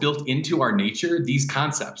God has built into our nature these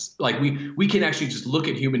concepts. Like we can actually just look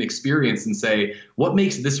at human experience and say, what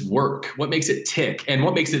makes this work? What makes it tick? And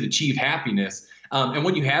what makes it achieve happiness? And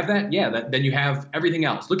when you have that, then you have everything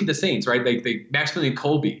else. Look at the saints, right? Maximilian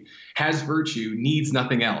Kolbe has virtue, needs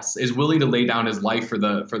nothing else, is willing to lay down his life for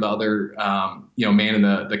the other, man in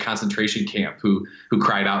the concentration camp who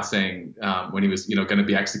cried out saying when he was, going to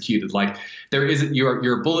be executed, like there isn't,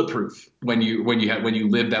 you're bulletproof when you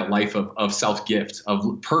live that life of self-gift,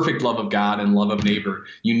 of perfect love of God and love of neighbor.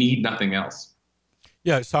 You need nothing else.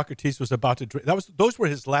 Yeah, Socrates was about to drink. Those were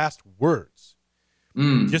his last words.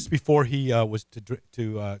 Just before he was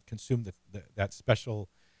to consume that special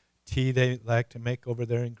tea they like to make over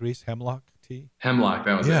there in Greece, hemlock tea. Hemlock,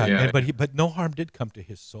 that was it. Yeah. But no harm did come to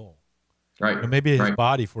his soul. Right. And maybe his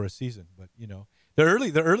body for a season. But the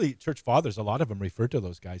early church fathers, a lot of them referred to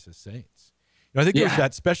those guys as saints. I think there was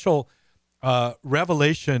that special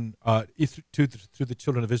revelation to the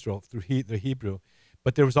children of Israel through the Hebrew,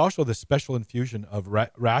 but there was also the special infusion of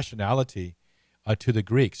rationality to the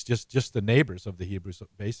Greeks, just the neighbors of the Hebrews,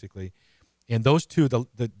 basically. And those two,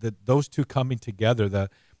 those two coming together, the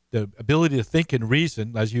ability to think and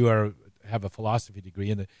reason, as you have a philosophy degree,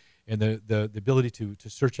 and the ability to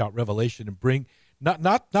search out revelation and bring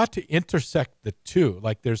not to intersect the two,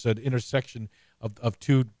 like there's an intersection of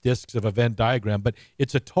two discs of a Venn diagram, but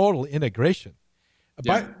it's a total integration.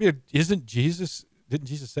 Yeah. Didn't Jesus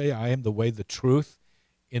say, "I am the way, the truth,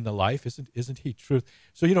 in the life"? Isn't he truth?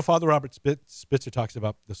 So Father Robert Spitzer talks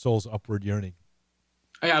about the soul's upward yearning.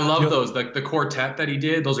 Hey, I love those. The quartet that he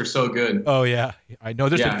did; those are so good. Oh yeah, I know.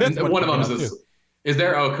 There's a fifth one of them is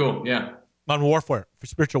there. Oh, cool. Yeah, on warfare, for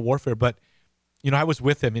spiritual warfare. But I was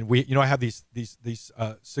with him, and I have these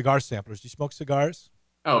cigar samplers. Do you smoke cigars?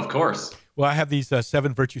 Oh, of course. Well, I have these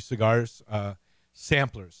 7 virtue cigars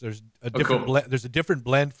samplers. There's a different there's a different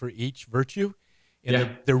blend for each virtue,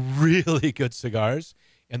 and they're really good cigars.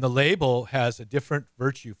 And the label has a different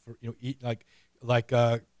virtue for like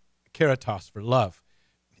caritas for love,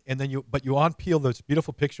 and then you unpeel this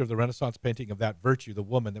beautiful picture of the Renaissance painting of that virtue, the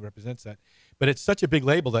woman that represents that. But it's such a big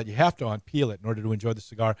label that you have to unpeel it in order to enjoy the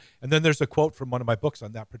cigar. And then there's a quote from one of my books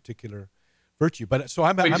on that particular virtue. But so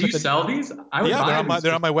I'm. Wait, do you sell these? They're on my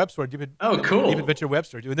website. Cool. David Venture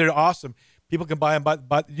Webster, and they're awesome. People can buy them,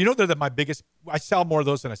 but they're my biggest. I sell more of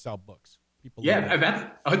those than I sell books. People that's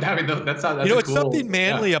it's cool, something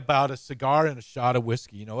manly about a cigar and a shot of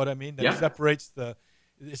whiskey. You know what I mean? That separates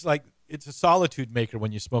it's a solitude maker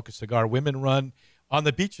when you smoke a cigar. Women run on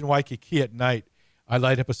the beach in Waikiki at night. I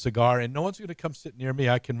light up a cigar, and no one's going to come sit near me.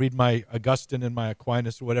 I can read my Augustine and my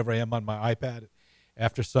Aquinas or whatever I am on my iPad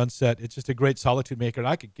after sunset. It's just a great solitude maker, and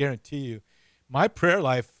I could guarantee you, my prayer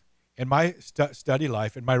life and my study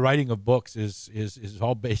life and my writing of books is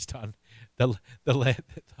all based on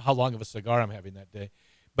how long of a cigar I'm having that day.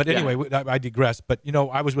 But anyway, I digress. But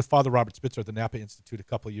I was with Father Robert Spitzer at the Napa Institute a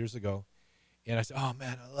couple of years ago, and I said, "Oh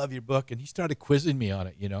man, I love your book," and he started quizzing me on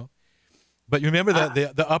it. But you remember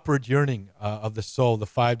the upward yearning of the soul, the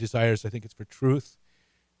 5 desires. I think it's for truth,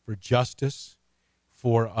 for justice,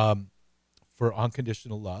 for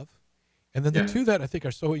unconditional love, and then the 2 that I think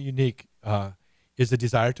are so unique is the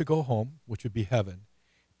desire to go home, which would be heaven,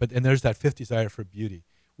 and there's that 5th desire for beauty,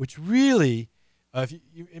 which really,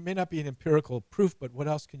 it may not be an empirical proof, but what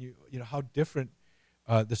else can how different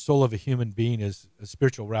the soul of a human being is, a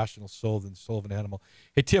spiritual, rational soul, than the soul of an animal.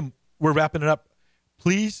 Hey, Tim, we're wrapping it up.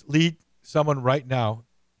 Please lead someone right now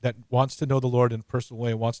that wants to know the Lord in a personal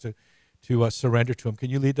way and wants to surrender to Him. Can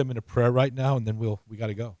you lead them in a prayer right now, and then we got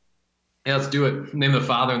to go. Yeah, let's do it. In the name of the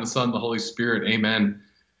Father, and the Son, and the Holy Spirit. Amen.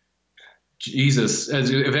 Jesus,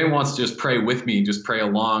 if anyone wants to just pray with me, just pray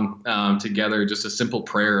along together, just a simple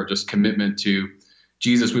prayer of just commitment to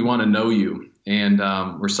Jesus. We want to know you, and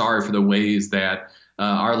we're sorry for the ways that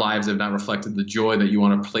our lives have not reflected the joy that you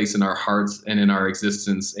want to place in our hearts and in our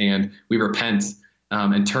existence. And we repent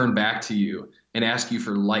and turn back to you and ask you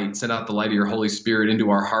for light. Send out the light of your Holy Spirit into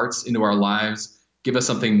our hearts, into our lives. Give us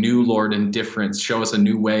something new, Lord, and different. Show us a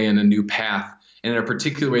new way and a new path. And in a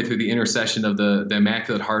particular way, through the intercession of the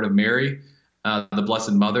Immaculate Heart of Mary, the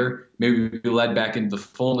Blessed Mother. May we be led back into the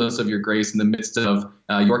fullness of your grace in the midst of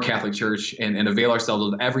your Catholic Church, and avail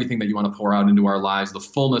ourselves of everything that you want to pour out into our lives, the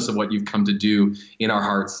fullness of what you've come to do in our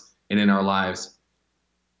hearts and in our lives.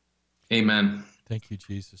 Amen. Thank you,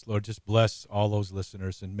 Jesus. Lord, just bless all those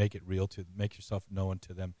listeners and make it real to them. Make yourself known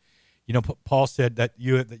to them. You know, Paul said that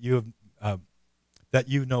you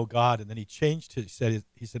know God, and then he changed it.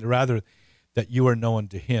 He said rather that you are known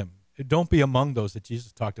to him. Don't be among those that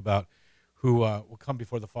Jesus talked about who will come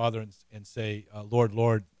before the Father and say, Lord,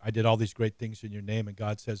 Lord, I did all these great things in your name. And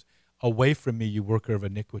God says, away from me, you worker of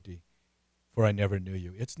iniquity, for I never knew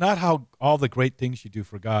you. It's not how all the great things you do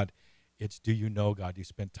for God. It's, do you know God? Do you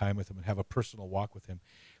spend time with him and have a personal walk with him?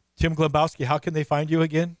 Tim Glemkowski, how can they find you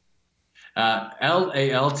again?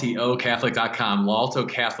 LALTO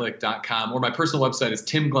Catholic.com, or my personal website is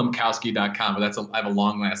timglemkowski.com, but I have a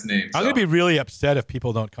long last name. So. I'm going to be really upset if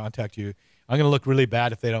people don't contact you. I'm going to look really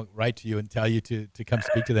bad if they don't write to you and tell you to come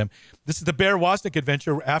speak to them. This is the Bear Woznick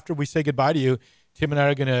Adventure. After we say goodbye to you, Tim and I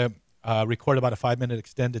are going to record about a 5-minute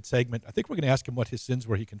extended segment. I think we're going to ask him what his sins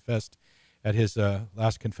were he confessed at his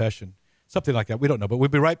last confession. Something like that. We don't know, but we'll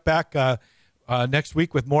be right back next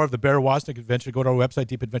week with more of the Bear Woznick Adventure. Go to our website,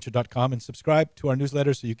 deepadventure.com, and subscribe to our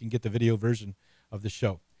newsletter so you can get the video version of the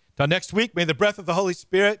show. Till next week, may the breath of the Holy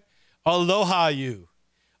Spirit aloha you.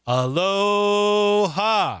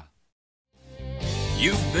 Aloha.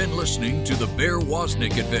 You've been listening to the Bear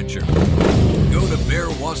Woznick Adventure. Go to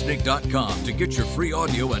bearwoznick.com to get your free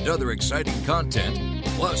audio and other exciting content.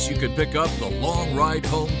 Plus, you can pick up the Long Ride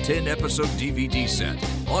Home 10-episode DVD set,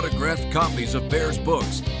 autographed copies of Bear's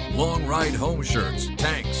books, Long Ride Home shirts,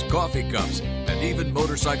 tanks, coffee cups, and even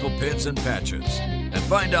motorcycle pins and patches. And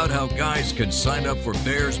find out how guys can sign up for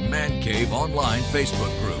Bear's Man Cave online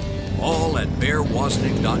Facebook group. All at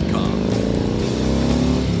bearwoznick.com.